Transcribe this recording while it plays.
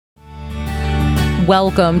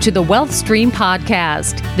Welcome to the Wealth Stream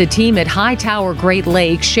Podcast. The team at Hightower Great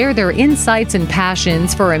Lakes share their insights and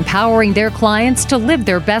passions for empowering their clients to live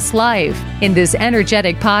their best life. In this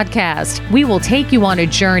energetic podcast, we will take you on a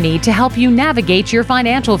journey to help you navigate your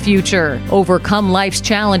financial future, overcome life's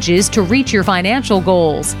challenges to reach your financial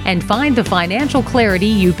goals, and find the financial clarity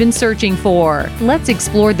you've been searching for. Let's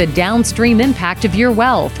explore the downstream impact of your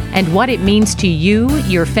wealth and what it means to you,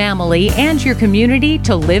 your family, and your community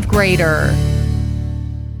to live greater.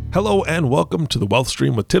 Hello and welcome to the Wealth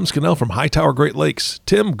Stream with Tim Scannell from Hightower Great Lakes.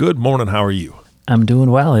 Tim, good morning. How are you? I'm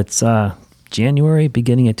doing well. It's January,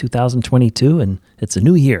 beginning of 2022, and it's a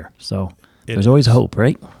new year. So there's always hope,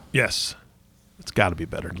 right? Yes. It's got to be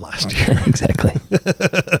better than last year. Exactly.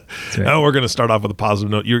 Right. Now we're going to start off with a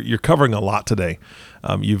positive note. You're covering a lot today.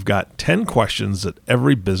 You've got 10 questions that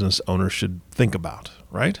every business owner should think about,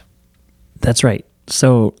 right? That's right.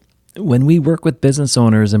 So when we work with business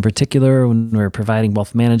owners, in particular, when we're providing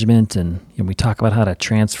wealth management and we talk about how to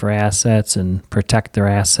transfer assets and protect their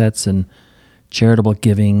assets and charitable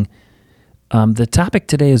giving, the topic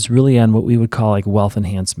today is really on what we would call like wealth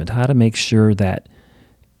enhancement, how to make sure that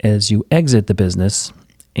as you exit the business,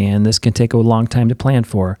 and this can take a long time to plan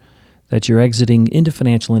for, that you're exiting into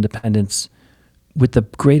financial independence with the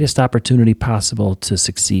greatest opportunity possible to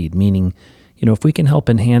succeed, meaning if we can help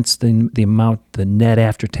enhance the amount, the net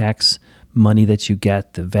after-tax money that you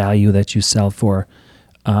get, the value that you sell for,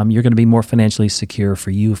 you're going to be more financially secure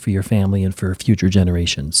for you, for your family, and for future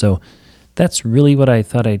generations. So that's really what I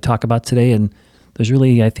thought I'd talk about today. And there's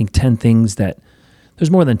really, I think, 10 things that,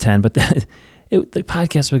 there's more than 10, but the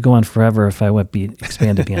podcast would go on forever if I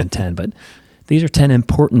expanded beyond 10. But these are 10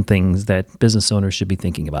 important things that business owners should be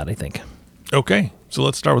thinking about, I think. Okay, so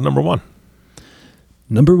let's start with number one.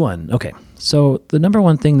 Number one. Okay. So the number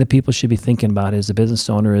one thing that people should be thinking about as a business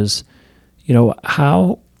owner is,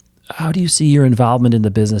 how do you see your involvement in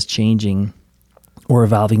the business changing or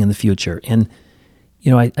evolving in the future? And,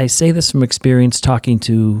 I say this from experience talking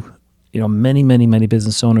to, many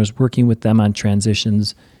business owners, working with them on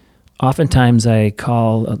transitions. Oftentimes I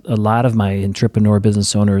call a lot of my entrepreneur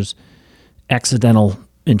business owners accidental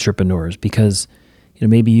entrepreneurs because,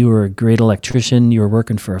 maybe you were a great electrician, you were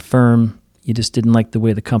working for a firm, you just didn't like the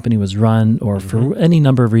way the company was run, or for any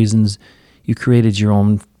number of reasons, you created your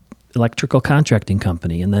own electrical contracting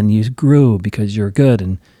company, and then you grew because you're good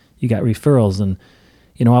and you got referrals, and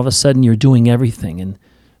all of a sudden you're doing everything. And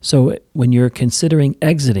so when you're considering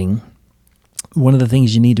exiting, one of the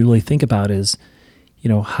things you need to really think about is,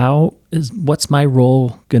 what's my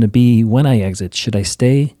role going to be when I exit? Should I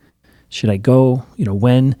stay? Should I go?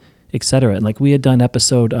 When, et cetera. And like we had done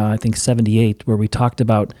episode, I think 78, where we talked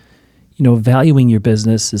about valuing your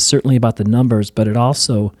business is certainly about the numbers, but it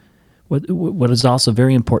also, what is also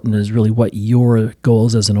very important is really what your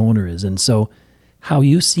goals as an owner is. And so how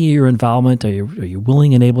you see your involvement, are you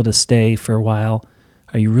willing and able to stay for a while?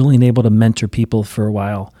 Are you willing and able to mentor people for a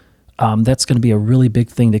while? That's going to be a really big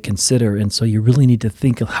thing to consider. And so you really need to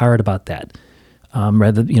think hard about that,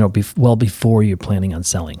 rather, well before you're planning on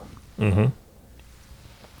selling. Mm-hmm.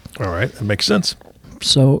 All right. That makes sense.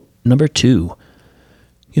 So number two,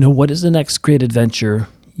 what is the next great adventure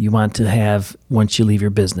you want to have once you leave your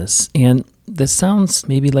business? And this sounds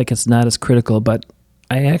maybe like it's not as critical, but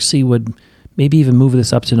I actually would maybe even move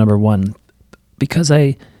this up to number one, because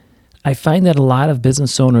I find that a lot of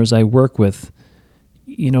business owners I work with,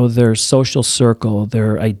 their social circle,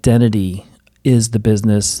 their identity is the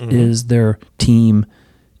business, is their team,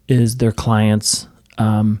 is their clients.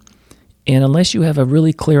 And unless you have a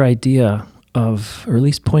really clear idea of, or at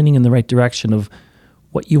least pointing in the right direction of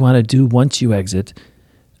what you want to do once you exit,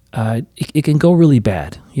 it can go really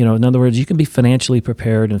bad. In other words, you can be financially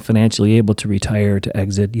prepared and financially able to retire, to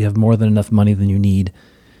exit. You have more than enough money than you need.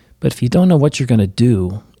 But if you don't know what you're going to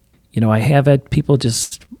do, I have had people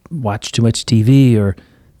just watch too much TV or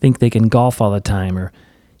think they can golf all the time, or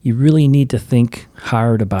you really need to think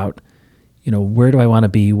hard about, where do I want to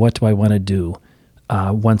be? What do I want to do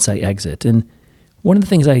once I exit? And one of the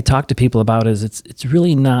things I talk to people about is it's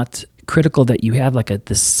really not critical that you have like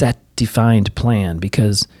this set defined plan,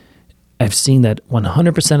 because I've seen that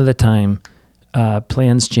 100% of the time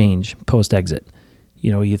plans change post exit.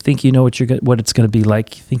 You think what it's going to be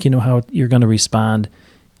like. You think how you're going to respond.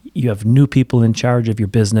 You have new people in charge of your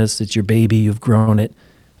business. It's your baby. You've grown it.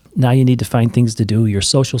 Now you need to find things to do. Your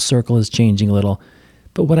social circle is changing a little.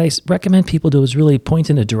 But what I recommend people do is really point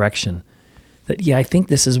in a direction that, I think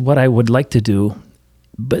this is what I would like to do,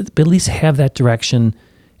 but at least have that direction,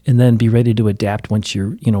 and then be ready to adapt once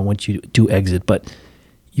you do exit. But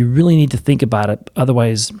you really need to think about it.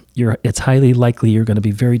 Otherwise, it's highly likely you're going to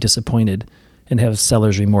be very disappointed and have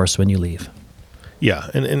seller's remorse when you leave. Yeah.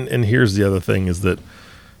 And here's the other thing is that,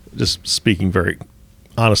 just speaking very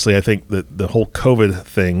honestly, I think that the whole COVID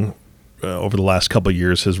thing over the last couple of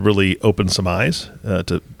years has really opened some eyes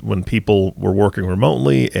to when people were working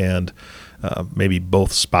remotely and maybe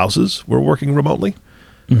both spouses were working remotely.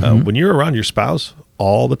 When you're around your spouse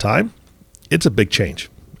all the time, it's a big change.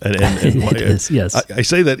 And it is, yes. I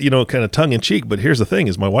say that, kind of tongue in cheek, but here's the thing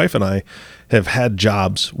is my wife and I have had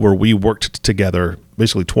jobs where we worked together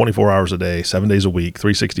basically 24 hours a day, 7 days a week,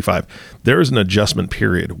 365. There is an adjustment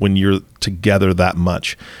period when you're together that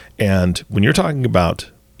much. And when you're talking about,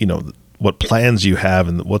 what plans you have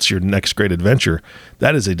and what's your next great adventure,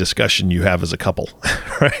 that is a discussion you have as a couple,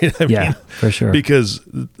 right? I mean, for sure. Because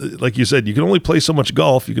like you said, you can only play so much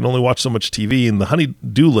golf, you can only watch so much TV, and the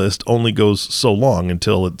honey-do list only goes so long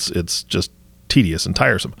until it's just tedious and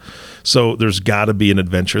tiresome. So there's got to be an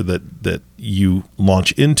adventure that you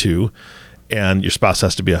launch into, and your spouse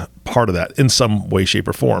has to be a part of that in some way, shape,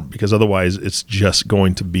 or form, because otherwise it's just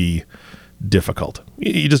going to be difficult.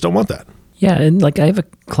 You just don't want that. Yeah, and like I have a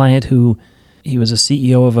client who he was a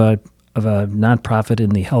CEO of a nonprofit in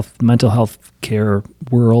the mental health care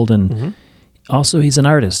world, and also he's an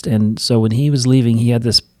artist. And so when he was leaving, he had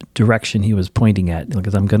this direction he was pointing at,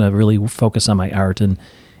 because I'm going to really focus on my art. And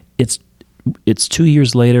it's 2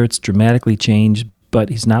 years later, it's dramatically changed, but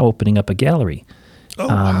he's now opening up a gallery. Oh,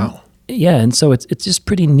 wow. Yeah, and so it's just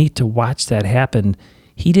pretty neat to watch that happen.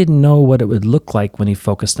 He didn't know what it would look like when he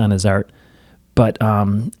focused on his art. But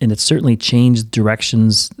and it certainly changed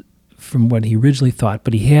directions from what he originally thought.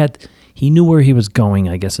 But he knew where he was going,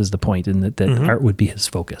 I guess, is the point, and that art would be his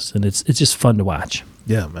focus. And it's just fun to watch.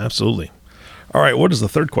 Yeah, absolutely. All right, what is the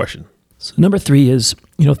third question? So number 3 is,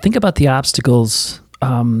 think about the obstacles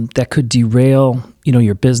that could derail,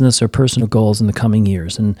 your business or personal goals in the coming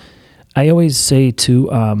years. And I always say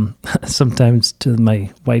to sometimes to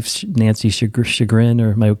my wife's Nancy's chagrin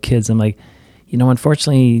or my kids, I'm like,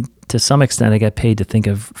 unfortunately, to some extent, I get paid to think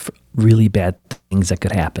of really bad things that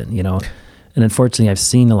could happen, And unfortunately, I've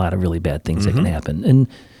seen a lot of really bad things that can happen. And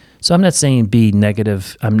so I'm not saying be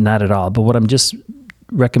negative. I'm not at all. But what I'm just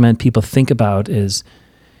recommend people think about is,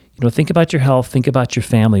 think about your health, think about your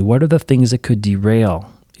family. What are the things that could derail?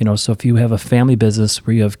 So if you have a family business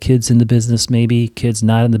where you have kids in the business, maybe kids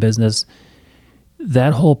not in the business,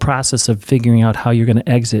 that whole process of figuring out how you're going to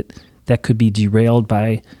exit, that could be derailed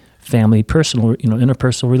by family, personal,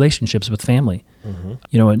 interpersonal relationships with family.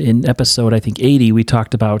 In episode, I think 80, we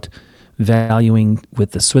talked about valuing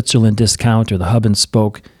with the Switzerland discount or the hub and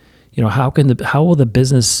spoke. How will the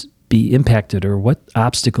business be impacted, or what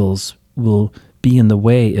obstacles will be in the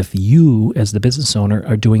way if you, as the business owner,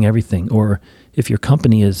 are doing everything, or if your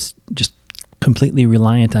company is just completely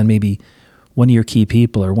reliant on maybe one of your key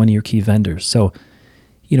people or one of your key vendors. So,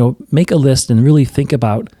 make a list and really think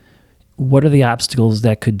about what are the obstacles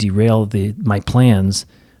that could derail my plans,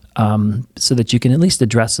 so that you can at least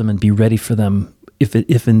address them and be ready for them if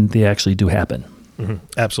they actually do happen.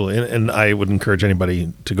 Absolutely. And I would encourage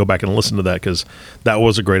anybody to go back and listen to that, because that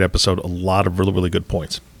was a great episode. A lot of really, really good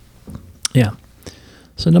points. Yeah.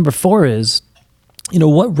 So number 4 is,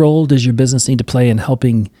 what role does your business need to play in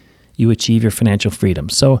helping you achieve your financial freedom?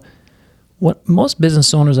 So what most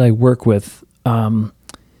business owners I work with,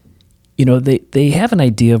 they have an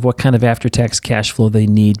idea of what kind of after-tax cash flow they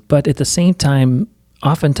need, but at the same time,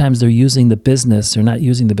 oftentimes they're using the business, or not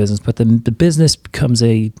using the business, but the business becomes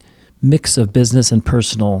a mix of business and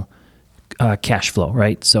personal cash flow,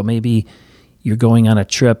 right? So maybe you're going on a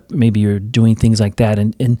trip, maybe you're doing things like that,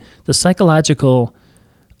 and the psychological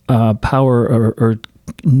power or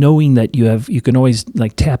knowing that you can always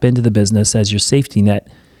like tap into the business as your safety net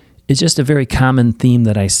is just a very common theme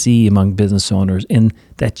that I see among business owners, and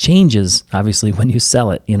that changes obviously when you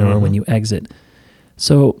sell it, or when you exit.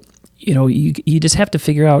 So, you just have to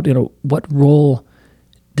figure out, what role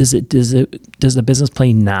does the business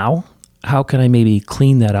play now? How can I maybe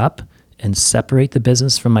clean that up and separate the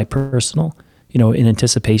business from my personal, in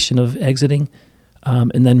anticipation of exiting,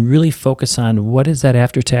 and then really focus on what is that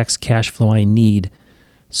after-tax cash flow I need,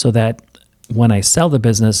 so that when I sell the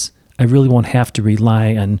business, I really won't have to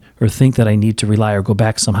rely on, or think that I need to rely or go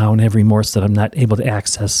back somehow and have remorse that I'm not able to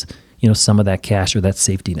access, some of that cash or that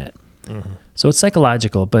safety net. So it's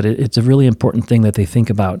psychological, but it's a really important thing that they think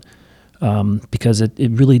about, because it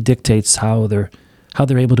really dictates how they're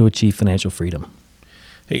able to achieve financial freedom.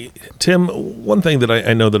 Hey, Tim, one thing that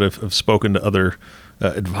I know that I've spoken to other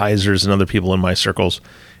advisors and other people in my circles,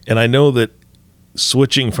 and I know that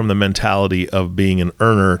switching from the mentality of being an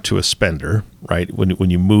earner to a spender, right? When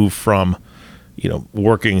you move from,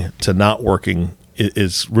 working to not working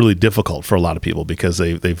is really difficult for a lot of people, because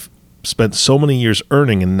they've spent so many years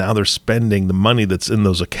earning, and now they're spending the money that's in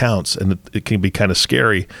those accounts, and it can be kind of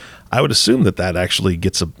scary. I would assume that actually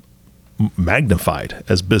gets magnified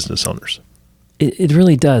as business owners. It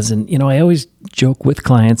really does. And, I always joke with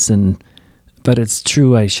clients, but it's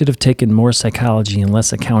true. I should have taken more psychology and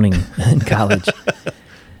less accounting in college.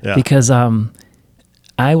 Yeah. Because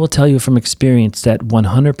I will tell you from experience that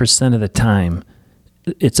 100% of the time,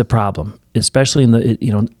 it's a problem, especially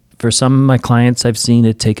for some of my clients, I've seen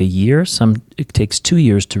it take a year. It takes 2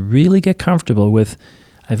 years to really get comfortable with.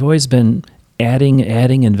 I've always been adding,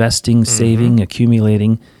 investing, saving,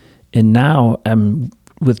 accumulating, and now I'm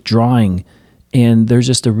withdrawing. And there's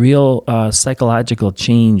just a real psychological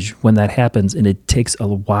change when that happens, and it takes a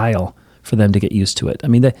while for them to get used to it. I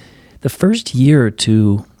mean, the first year or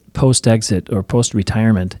two post-exit or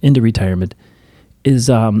post-retirement, into retirement, is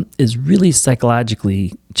really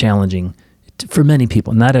psychologically challenging for many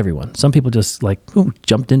people, not everyone. Some people just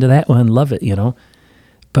jumped into that one, love it,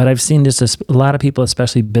 But I've seen just a lot of people,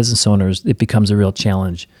 especially business owners, it becomes a real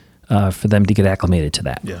challenge for them to get acclimated to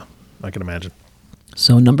that. Yeah, I can imagine.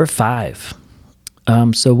 So number 5.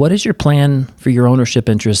 So what is your plan for your ownership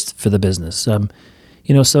interest for the business? So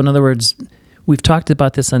in other words, we've talked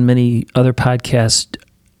about this on many other podcasts.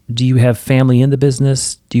 Do you have family in the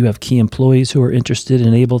business? Do you have key employees who are interested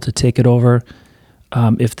and able to take it over?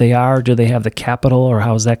 If they are, do they have the capital, or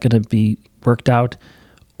how is that going to be worked out?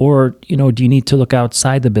 Or, do you need to look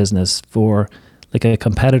outside the business for like a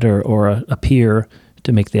competitor or a peer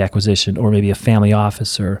to make the acquisition, or maybe a family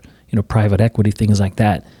office or, private equity, things like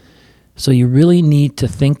that? So you really need to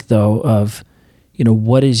think, though, of,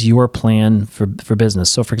 what is your plan for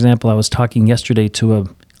business? So, for example, I was talking yesterday to a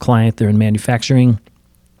client. They're in manufacturing,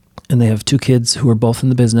 and they have 2 kids who are both in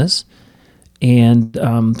the business. And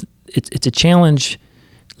it's a challenge,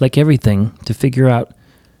 like everything, to figure out,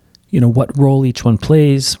 what role each one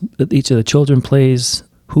plays, each of the children plays,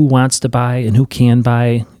 who wants to buy and who can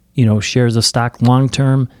buy, shares of stock long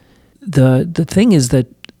term. The thing is that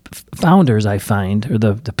founders, I find, or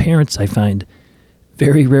the parents, I find,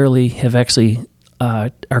 very rarely have actually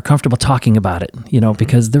are comfortable talking about it,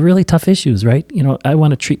 because they're really tough issues, right? I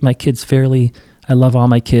want to treat my kids fairly. I love all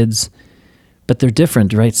my kids, but they're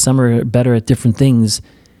different, right? Some are better at different things.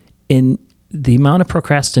 And the amount of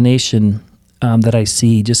procrastination that I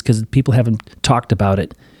see, just because people haven't talked about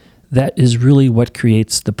it, that is really what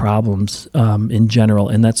creates the problems in general.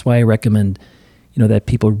 And that's why I recommend, that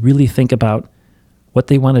people really think about what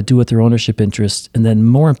they want to do with their ownership interest, and then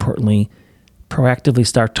more importantly, proactively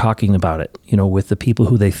start talking about it, with the people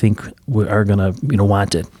who they think are going to,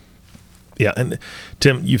 want it. Yeah, and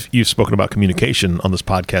Tim, you've spoken about communication on this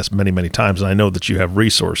podcast many, many times, and I know that you have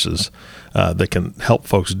resources that can help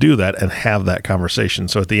folks do that and have that conversation.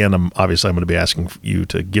 So at the end, I'm going to be asking you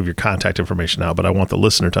to give your contact information now, but I want the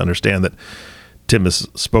listener to understand that Tim has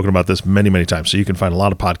spoken about this many, many times, so you can find a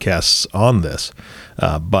lot of podcasts on this,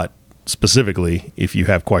 but specifically, if you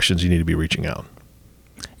have questions, you need to be reaching out.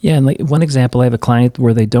 Yeah, and like one example, I have a client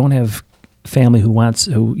where they don't have family who wants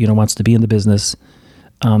to be in the business.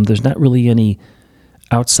 There's not really any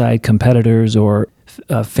outside competitors or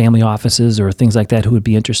family offices or things like that who would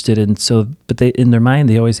be interested in. So, but they, in their mind,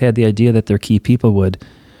 they always had the idea that their key people would.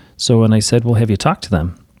 So when I said, "Well, have you talked to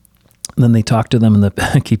them?" And then they talked to them, and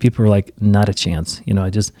the key people were like, "Not a chance." I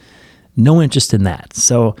just no interest in that.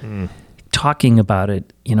 So. Talking about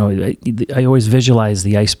it, I always visualize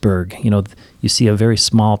the iceberg. You see a very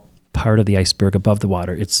small part of the iceberg above the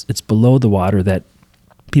water. It's below the water that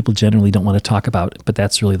people generally don't want to talk about, but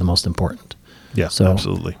that's really the most important. Yeah, so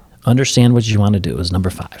absolutely. Understand what you want to do is number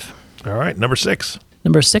 5. All right, number 6.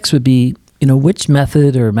 Number 6 would be, which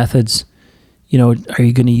method or methods, are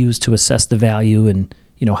you going to use to assess the value, and,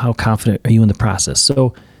 how confident are you in the process?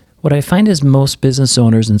 So what I find is most business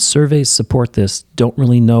owners, and surveys support this, don't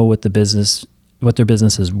really know what their business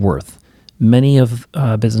is worth. Many of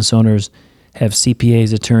business owners have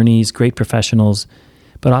CPAs, attorneys, great professionals,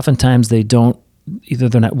 but oftentimes they don't, either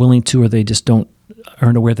they're not willing to, or they just aren't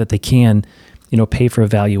aware that they can, pay for a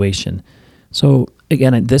valuation. So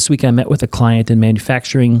again, this week I met with a client in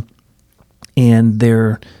manufacturing, and they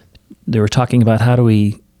were talking about how do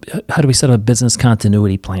we set up a business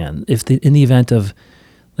continuity plan in the event of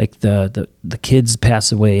like the kids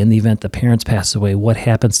pass away, in the event the parents pass away, what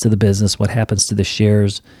happens to the business, what happens to the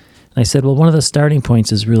shares. And I said, well, one of the starting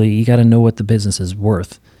points is really you got to know what the business is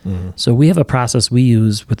worth. Mm-hmm. So we have a process we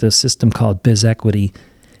use with a system called Biz Equity.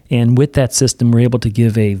 And with that system, we're able to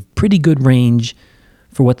give a pretty good range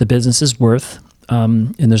for what the business is worth.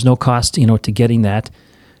 And there's no cost, to getting that.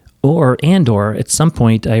 Or at some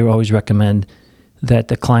point, I always recommend that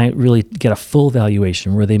the client really get a full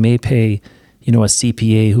valuation where they may pay a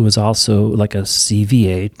CPA who is also like a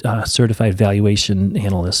CVA, Certified Valuation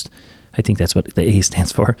Analyst. I think that's what the A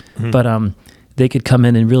stands for. Mm-hmm. But they could come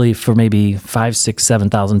in and really for maybe $5,000, $6,000,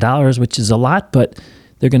 $7,000, which is a lot, but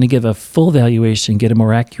they're going to give a full valuation, get a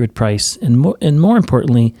more accurate price, and more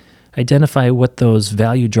importantly, identify what those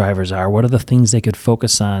value drivers are. What are the things they could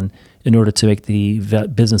focus on in order to make the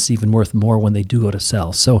business even worth more when they do go to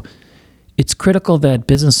sell? So it's critical that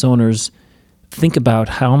business owners think about,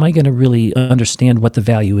 how am I going to really understand what the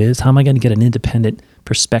value is? How am I going to get an independent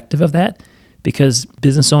perspective of that? Because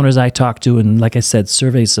business owners I talk to, and like I said,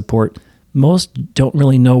 surveys support, most don't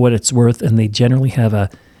really know what it's worth, and they generally have a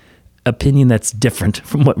opinion that's different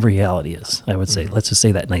from what reality is, I would say. Let's just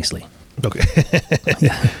say that nicely. Okay.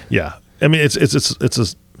 Yeah. I mean, it's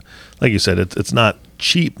like you said, it's not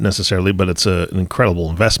cheap necessarily, but it's an incredible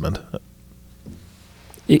investment.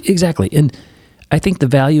 Exactly. And I think the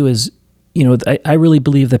value is, I really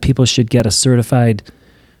believe that people should get a certified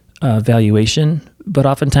valuation, but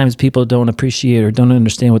oftentimes people don't appreciate or don't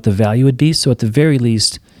understand what the value would be. So at the very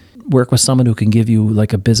least, work with someone who can give you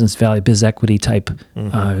like a business value, biz equity type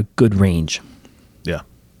good range. Yeah.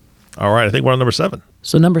 All right. I think we're on number 7.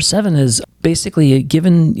 So number 7 is basically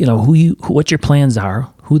given, what your plans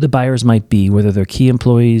are, who the buyers might be, whether they're key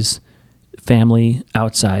employees, family,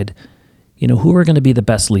 outside, who are going to be the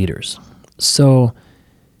best leaders. So,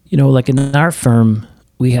 like in our firm,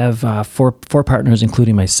 we have four partners,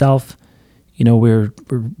 including myself. We're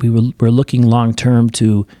looking long term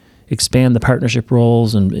to expand the partnership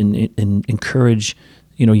roles and encourage,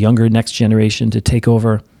 younger next generation to take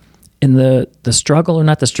over. And the struggle, or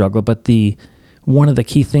not the struggle, but one of the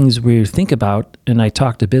key things we think about, and I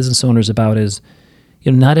talk to business owners about, is,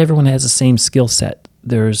 not everyone has the same skill set.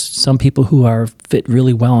 There's some people who are fit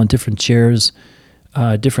really well in different chairs,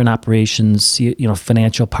 different operations,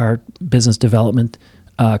 financial part, business development,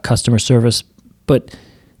 customer service, but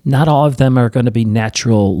not all of them are going to be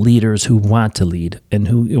natural leaders who want to lead and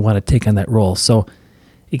who want to take on that role. So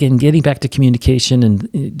again, getting back to communication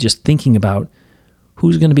and just thinking about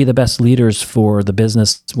who's going to be the best leaders for the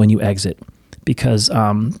business when you exit. Because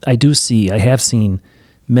I have seen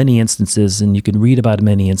many instances, and you can read about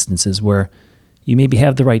many instances where you maybe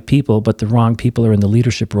have the right people, but the wrong people are in the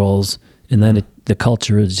leadership roles, and then the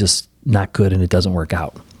culture is just not good and it doesn't work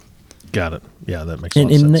out. Got it. Yeah, that makes a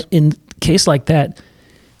lot of sense. In a case like that,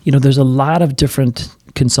 there's a lot of different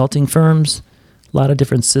consulting firms, a lot of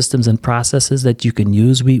different systems and processes that you can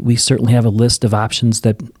use. We certainly have a list of options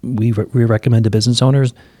that we recommend to business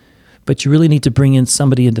owners, but you really need to bring in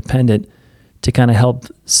somebody independent to kind of help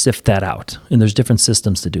sift that out. And there's different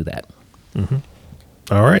systems to do that. Mm-hmm.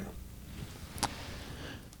 All right.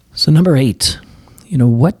 So number 8,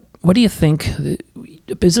 what do you think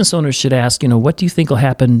business owners should ask, what do you think will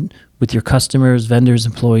happen with your customers, vendors,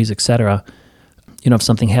 employees, et cetera, if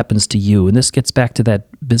something happens to you? And this gets back to that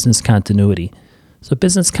business continuity. So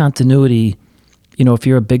business continuity, if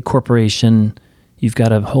you're a big corporation, you've got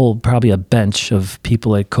probably a bench of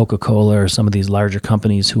people like Coca-Cola or some of these larger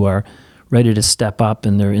companies who are ready to step up,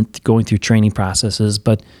 and they're going through training processes.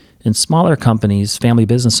 But in smaller companies, family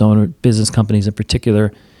business companies in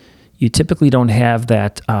particular, you typically don't have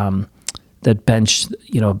that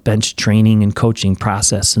bench training and coaching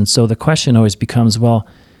process. And so the question always becomes, well,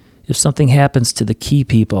 if something happens to the key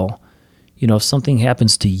people, if something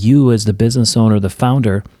happens to you as the business owner, the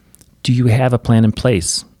founder, do you have a plan in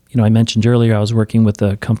place? I mentioned earlier I was working with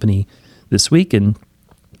a company this week, and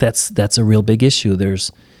that's a real big issue.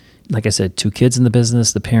 There's, like I said, 2 kids in the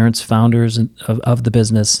business, the parents, founders of the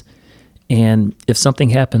business. And if something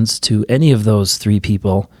happens to any of those 3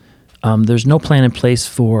 people, there's no plan in place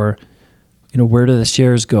for, where do the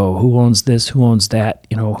shares go? Who owns this? Who owns that?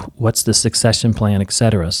 What's the succession plan, et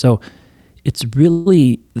cetera. So it's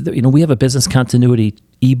really, we have a business continuity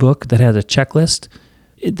ebook that has a checklist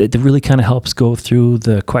that really kind of helps go through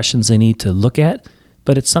the questions they need to look at.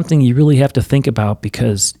 But it's something you really have to think about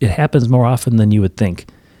because it happens more often than you would think.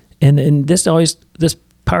 And this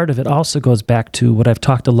part of it also goes back to what I've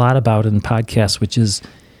talked a lot about in podcasts, which is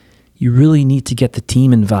you really need to get the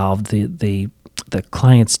team involved, the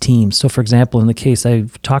client's team. So, for example, in the case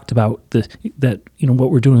I've talked about,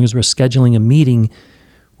 what we're doing is we're scheduling a meeting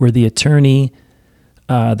where the attorney,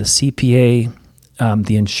 the CPA,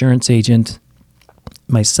 the insurance agent,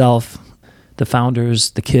 myself, the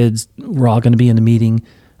founders, the kids, we're all going to be in the meeting,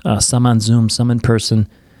 some on Zoom, some in person,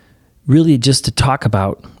 really just to talk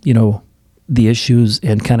about, the issues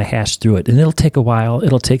and kind of hash through it. And it'll take a while.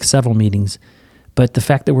 It'll take several meetings. But the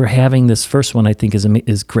fact that we're having this first one, I think,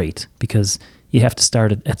 is great because you have to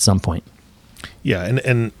start it at some point. Yeah,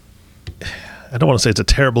 and I don't want to say it's a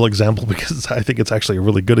terrible example because I think it's actually a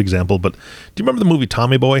really good example, but do you remember the movie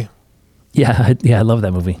Tommy Boy? Yeah, I love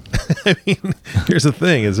that movie. I mean, here's the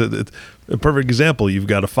thing: it's a perfect example. You've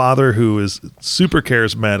got a father who is super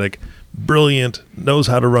charismatic, brilliant, knows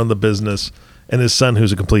how to run the business, and his son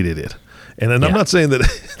who's a complete idiot. And I'm not saying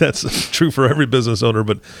that that's true for every business owner,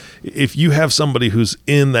 but if you have somebody who's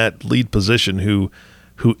in that lead position who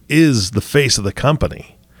is the face of the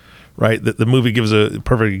company, right? The movie gives a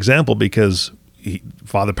perfect example because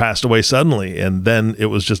father passed away suddenly, and then it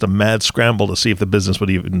was just a mad scramble to see if the business would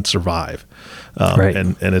even survive. Right.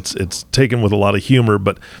 And it's taken with a lot of humor,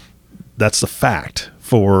 but that's the fact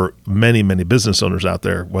for many, many business owners out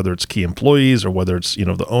there, whether it's key employees or whether it's,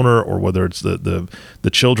 the owner or whether it's the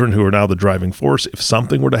children who are now the driving force. If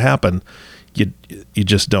something were to happen, you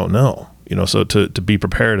just don't know, so to be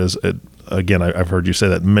prepared again, I've heard you say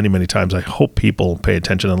that many, many times. I hope people pay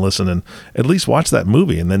attention and listen and at least watch that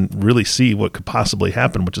movie and then really see what could possibly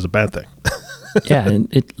happen, which is a bad thing. Yeah,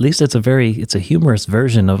 and at least it's a humorous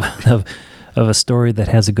version of a story that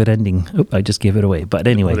has a good ending. Oop, I just gave it away. But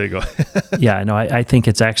anyway. There you go. Yeah, no, I think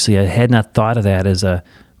it's actually, I had not thought of that as a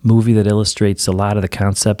movie that illustrates a lot of the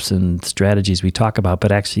concepts and strategies we talk about,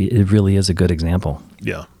 but actually it really is a good example.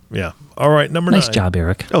 Yeah. All right, number 9. Nice job,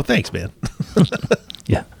 Eric. Oh, thanks, man.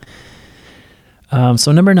 Yeah.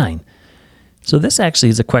 So number 9. So this actually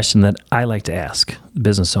is a question that I like to ask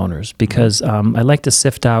business owners because I like to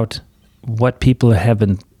sift out what people have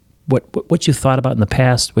been, what you thought about in the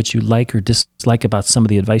past, what you like or dislike about some of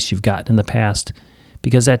the advice you've gotten in the past,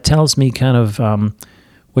 because that tells me kind of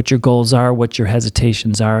what your goals are, what your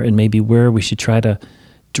hesitations are, and maybe where we should try to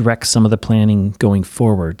direct some of the planning going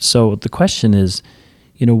forward. So the question is,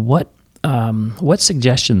 what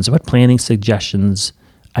suggestions, what planning suggestions,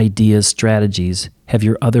 ideas, strategies have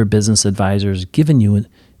your other business advisors given you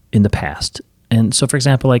in the past? And so, for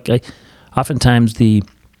example, oftentimes the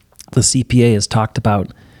CPA has talked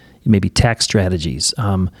about maybe tax strategies.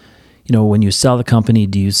 When you sell the company,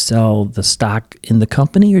 do you sell the stock in the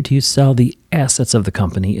company or do you sell the assets of the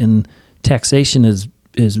company? And taxation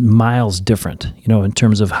is miles different, in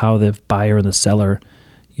terms of how the buyer and the seller,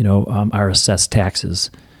 are assessed taxes.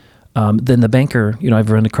 Then the banker, I've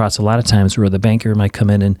run across a lot of times where the banker might come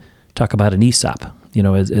in and talk about an ESOP,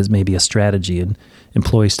 as maybe a strategy, an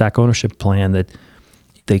employee stock ownership plan that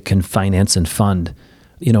they can finance and fund.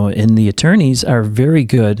 And the attorneys are very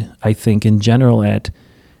good, I think, in general at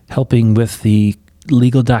helping with the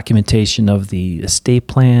legal documentation of the estate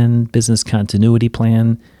plan, business continuity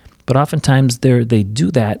plan. But oftentimes they do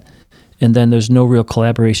that, and then there's no real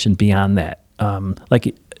collaboration beyond that.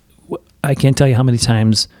 I can't tell you how many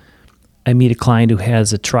times I meet a client who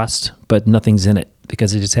has a trust, but nothing's in it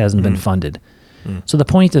because it just hasn't been funded. So the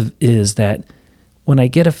point is that when I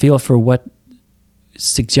get a feel for what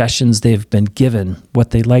suggestions they've been given,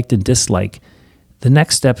 what they liked and disliked, the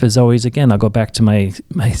next step is always, again, I'll go back to my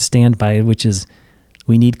standby, which is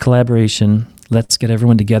we need collaboration. Let's get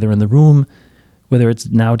everyone together in the room, whether it's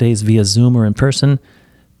nowadays via Zoom or in person,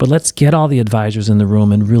 but let's get all the advisors in the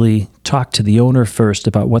room and really talk to the owner first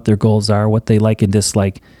about what their goals are, what they like and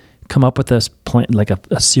dislike, come up with a plan, like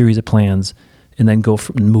a series of plans, and then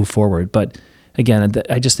move forward. But again,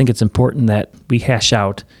 I just think it's important that we hash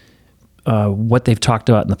out what they've talked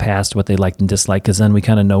about in the past, what they liked and disliked, because then we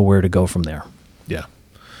kind of know where to go from there.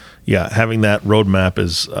 Yeah. Having that roadmap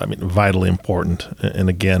is, vitally important. And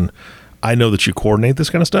again, I know that you coordinate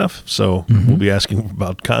this kind of stuff, so we'll be asking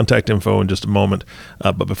about contact info in just a moment.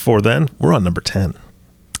 But before then, we're on number 10.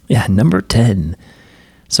 Yeah, number 10.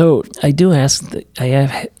 So I do ask,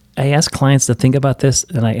 I ask clients to think about this,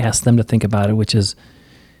 and I ask them to think about it, which is,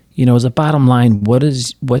 as a bottom line,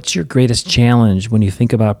 what's your greatest challenge when you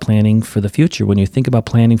think about planning for the future, when you think about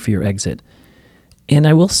planning for your exit? And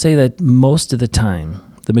I will say that most of the time,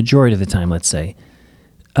 the majority of the time, let's say,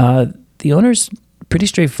 the owner's pretty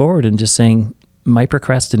straightforward in just saying, my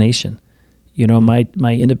procrastination, my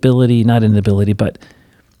not inability, but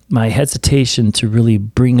my hesitation to really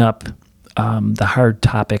bring up the hard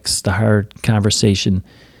topics, the hard conversation,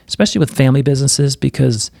 especially with family businesses,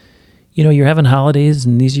 because you're having holidays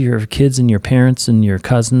and these are your kids and your parents and your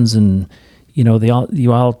cousins, and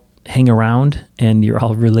you all hang around and you're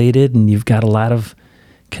all related and you've got a lot of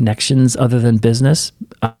connections other than business.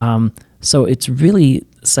 So it's really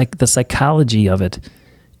the psychology of it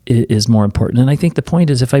is more important. And I think the point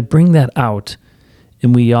is, if I bring that out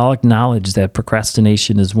and we all acknowledge that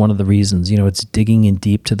procrastination is one of the reasons, it's digging in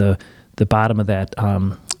deep to the bottom of that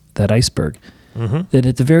iceberg, that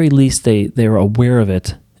at the very least they're aware of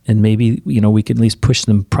it, and maybe we can at least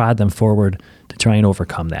prod them forward to try and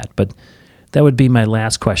overcome that. But that would be my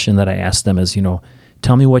last question that I ask them is,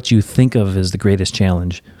 Tell me what you think of as the greatest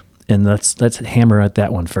challenge, and let's hammer at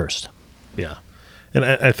that one first. Yeah. And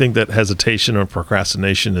I think that hesitation or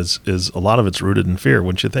procrastination is a lot of it's rooted in fear,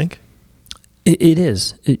 wouldn't you think? It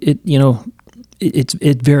is. It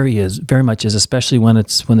very much is, especially when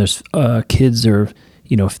there's kids or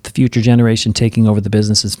the future generation taking over the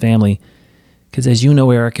business's family. Because as you know,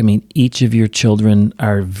 Eric, I mean, each of your children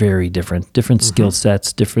are very different skill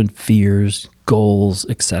sets, different fears, goals,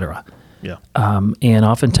 etc. Yeah. And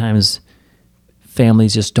oftentimes,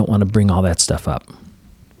 families just don't want to bring all that stuff up.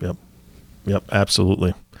 Yep,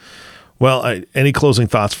 absolutely. Well, any closing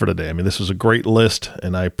thoughts for today? I mean, this was a great list,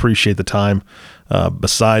 and I appreciate the time.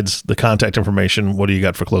 Besides the contact information, what do you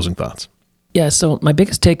got for closing thoughts? Yeah, so my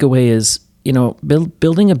biggest takeaway is,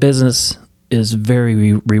 building a business is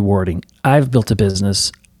very rewarding. I've built a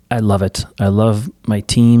business. I love it. I love my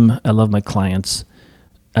team. I love my clients.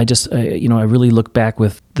 I really look back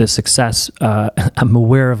with the success. I'm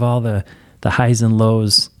aware of all the highs and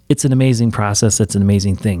lows. It's an amazing process. It's an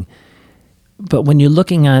amazing thing. But when you're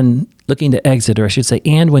looking to exit, or I should say,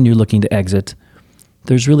 and when you're looking to exit,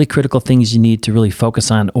 there's really critical things you need to really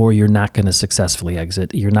focus on, or you're not going to successfully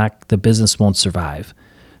exit. The business won't survive.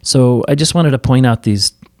 So I just wanted to point out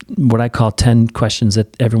these, what I call 10 questions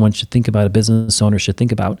that everyone should think about, a business owner should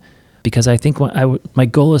think about, because I think my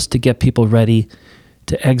goal is to get people ready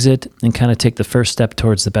to exit and kind of take the first step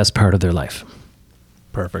towards the best part of their life.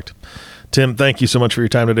 Perfect. Tim, thank you so much for your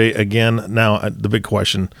time today. Again, now the big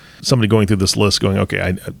question, somebody going through this list going,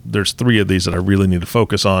 okay, there's 3 of these that I really need to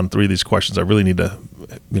focus on, 3 of these questions I really need to,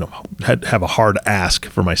 have a hard ask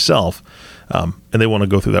for myself, and they want to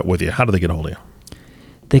go through that with you. How do they get a hold of you?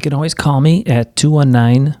 They can always call me at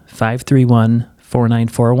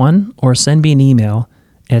 219-531-4941 or send me an email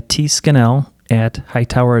at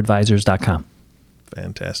tscannell@hightoweradvisors.com.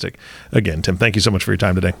 Fantastic. Again, Tim, thank you so much for your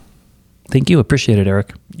time today. Thank you. Appreciate it,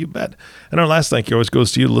 Eric. You bet. And our last thank you always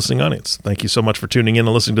goes to you, the listening audience. Thank you so much for tuning in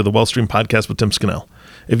and listening to the WealthStream Podcast with Tim Scannell.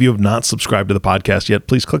 If you have not subscribed to the podcast yet,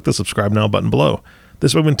 please click the subscribe now button below.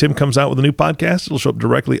 This way, when Tim comes out with a new podcast, it'll show up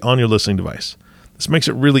directly on your listening device. This makes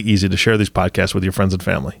it really easy to share these podcasts with your friends and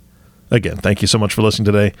family. Again, thank you so much for listening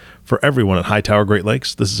today. For everyone at Hightower Great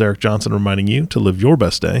Lakes, this is Eric Johnson reminding you to live your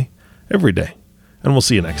best day every day. And we'll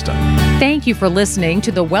see you next time. Thank you for listening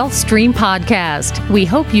to the WealthStream Podcast. We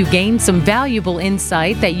hope you gained some valuable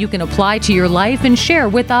insight that you can apply to your life and share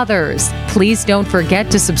with others. Please don't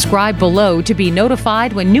forget to subscribe below to be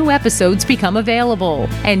notified when new episodes become available.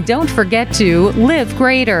 And don't forget to live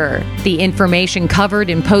greater. The information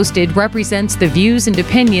covered and posted represents the views and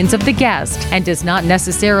opinions of the guest and does not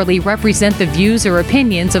necessarily represent the views or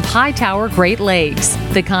opinions of Hightower Great Lakes.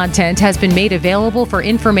 The content has been made available for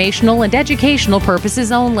informational and educational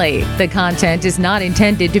purposes only. The content is not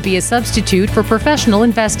intended to be a substitute for professional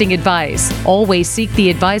investing advice. Always seek the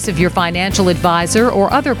advice of your financial advisor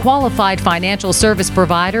or other qualified financial service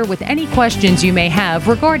provider with any questions you may have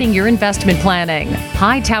regarding your investment planning.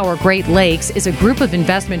 Hightower Great Lakes is a group of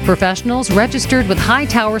investment professionals registered with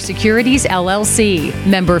Hightower Securities, LLC,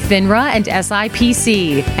 member FINRA and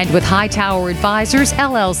SIPC, and with Hightower Advisors,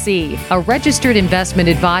 LLC, a registered investment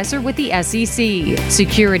advisor with the SEC.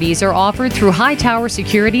 Securities are offered through Hightower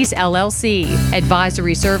Securities, LLC.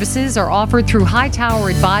 Advisory services are offered through Hightower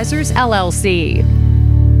Advisors, LLC.